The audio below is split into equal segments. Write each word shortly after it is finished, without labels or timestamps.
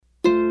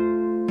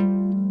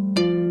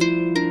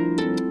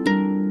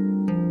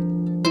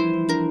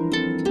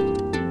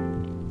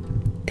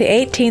The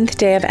 18th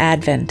day of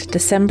Advent,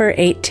 December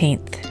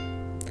 18th.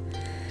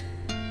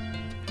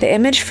 The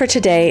image for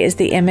today is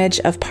the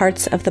image of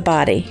parts of the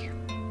body.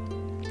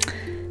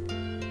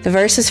 The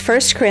verse is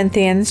 1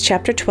 Corinthians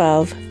chapter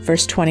 12,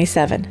 verse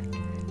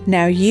 27.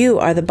 Now you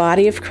are the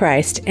body of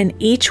Christ, and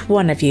each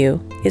one of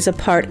you is a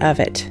part of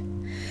it.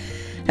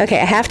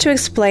 Okay, I have to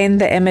explain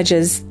the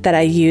images that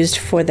I used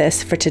for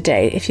this for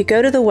today. If you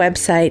go to the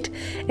website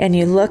and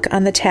you look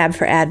on the tab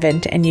for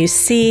Advent and you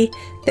see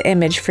the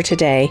image for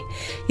today,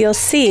 you'll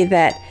see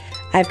that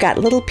I've got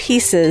little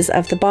pieces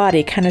of the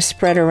body kind of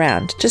spread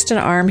around. Just an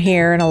arm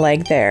here and a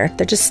leg there.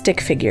 They're just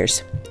stick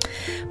figures.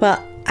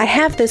 Well, I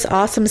have this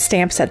awesome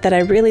stamp set that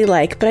I really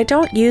like, but I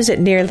don't use it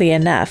nearly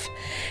enough.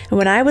 And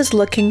when I was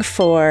looking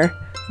for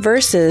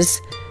verses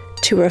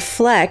to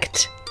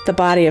reflect the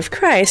body of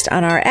Christ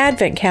on our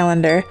Advent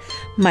calendar,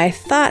 my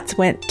thoughts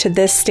went to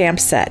this stamp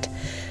set.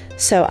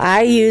 So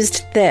I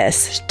used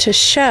this to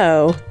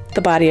show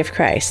the body of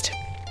Christ.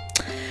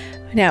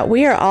 Now,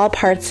 we are all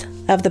parts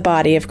of the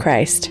body of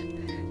Christ.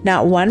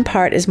 Not one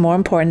part is more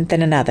important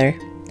than another.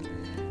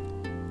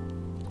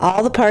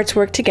 All the parts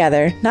work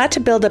together, not to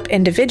build up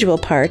individual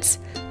parts,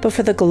 but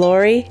for the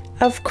glory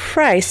of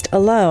Christ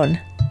alone.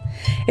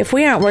 If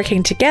we aren't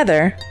working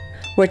together,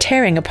 we're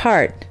tearing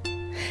apart.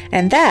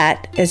 And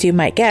that, as you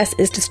might guess,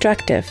 is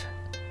destructive.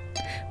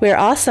 We are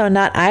also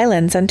not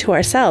islands unto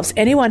ourselves.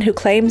 Anyone who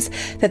claims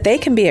that they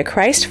can be a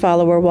Christ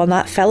follower while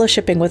not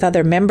fellowshipping with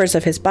other members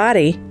of his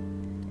body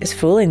is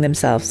fooling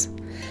themselves.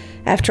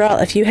 After all,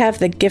 if you have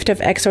the gift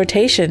of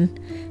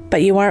exhortation,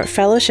 but you aren't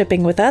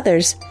fellowshipping with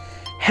others,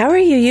 how are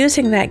you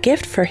using that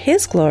gift for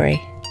his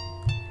glory?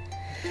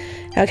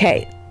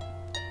 Okay,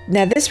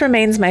 now this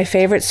remains my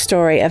favorite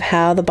story of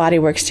how the body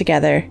works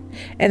together,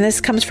 and this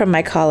comes from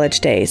my college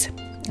days.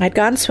 I'd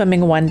gone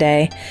swimming one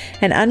day,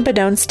 and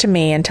unbeknownst to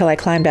me, until I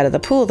climbed out of the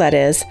pool, that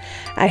is,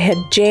 I had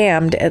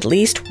jammed at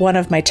least one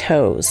of my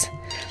toes.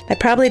 I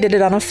probably did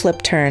it on a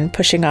flip turn,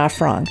 pushing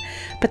off wrong.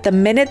 But the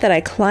minute that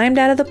I climbed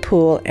out of the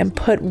pool and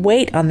put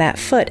weight on that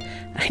foot,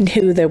 I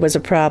knew there was a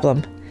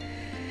problem.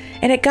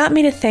 And it got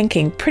me to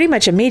thinking pretty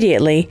much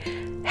immediately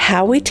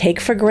how we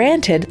take for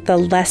granted the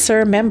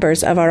lesser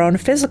members of our own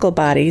physical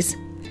bodies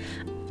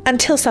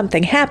until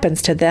something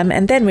happens to them,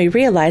 and then we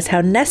realize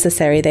how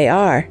necessary they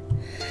are.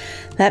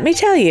 Let me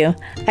tell you,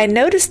 I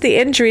noticed the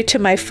injury to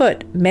my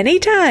foot many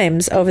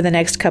times over the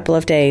next couple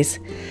of days.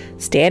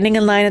 Standing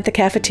in line at the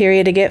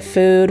cafeteria to get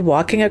food,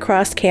 walking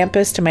across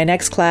campus to my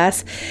next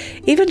class,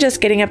 even just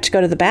getting up to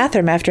go to the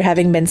bathroom after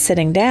having been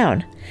sitting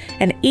down.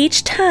 And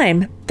each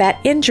time, that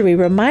injury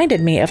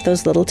reminded me of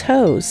those little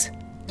toes.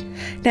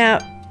 Now,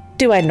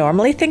 do I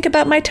normally think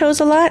about my toes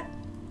a lot?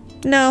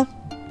 No,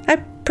 I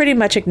pretty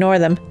much ignore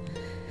them.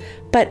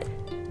 But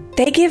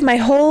they give my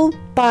whole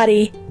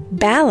body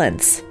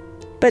balance.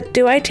 But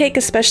do I take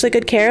especially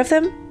good care of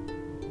them?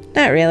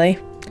 Not really.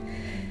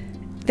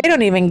 They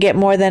don't even get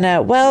more than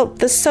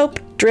the soap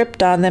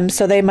dripped on them,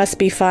 so they must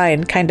be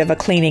fine, kind of a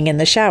cleaning in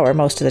the shower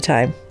most of the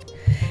time.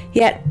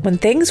 Yet, when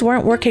things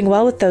weren't working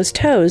well with those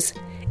toes,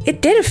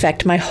 it did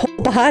affect my whole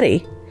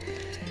body.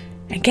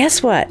 And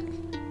guess what?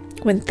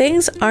 When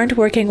things aren't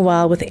working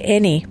well with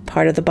any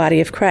part of the body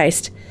of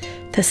Christ,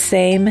 the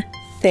same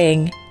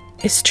thing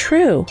is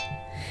true.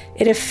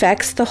 It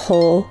affects the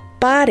whole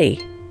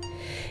body.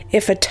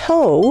 If a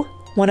toe,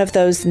 one of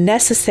those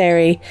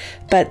necessary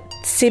but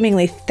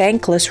seemingly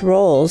thankless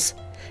roles,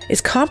 is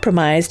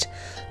compromised,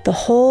 the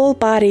whole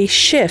body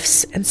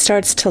shifts and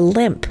starts to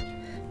limp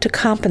to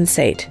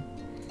compensate.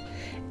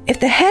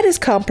 If the head is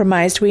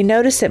compromised, we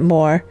notice it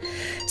more,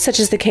 such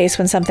is the case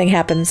when something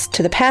happens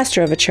to the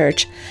pastor of a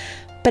church,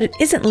 but it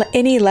isn't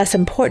any less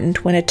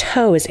important when a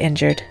toe is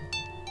injured.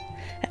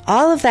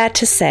 All of that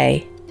to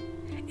say,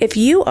 if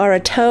you are a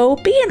toe,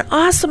 be an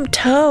awesome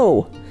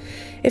toe.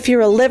 If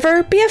you're a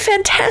liver, be a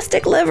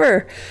fantastic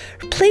liver.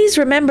 Please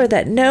remember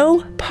that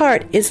no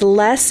part is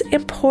less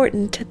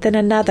important than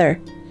another.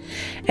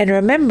 And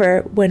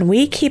remember, when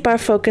we keep our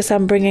focus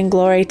on bringing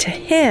glory to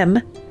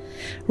Him,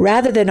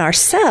 rather than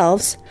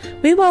ourselves,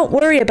 we won't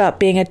worry about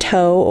being a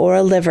toe or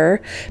a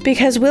liver,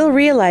 because we'll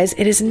realize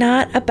it is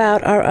not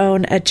about our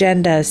own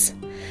agendas.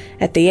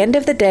 At the end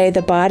of the day,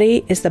 the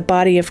body is the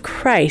body of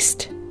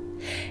Christ,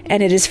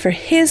 and it is for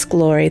His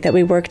glory that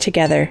we work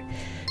together.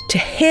 To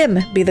Him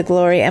be the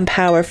glory and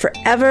power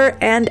forever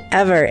and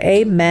ever.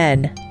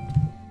 Amen.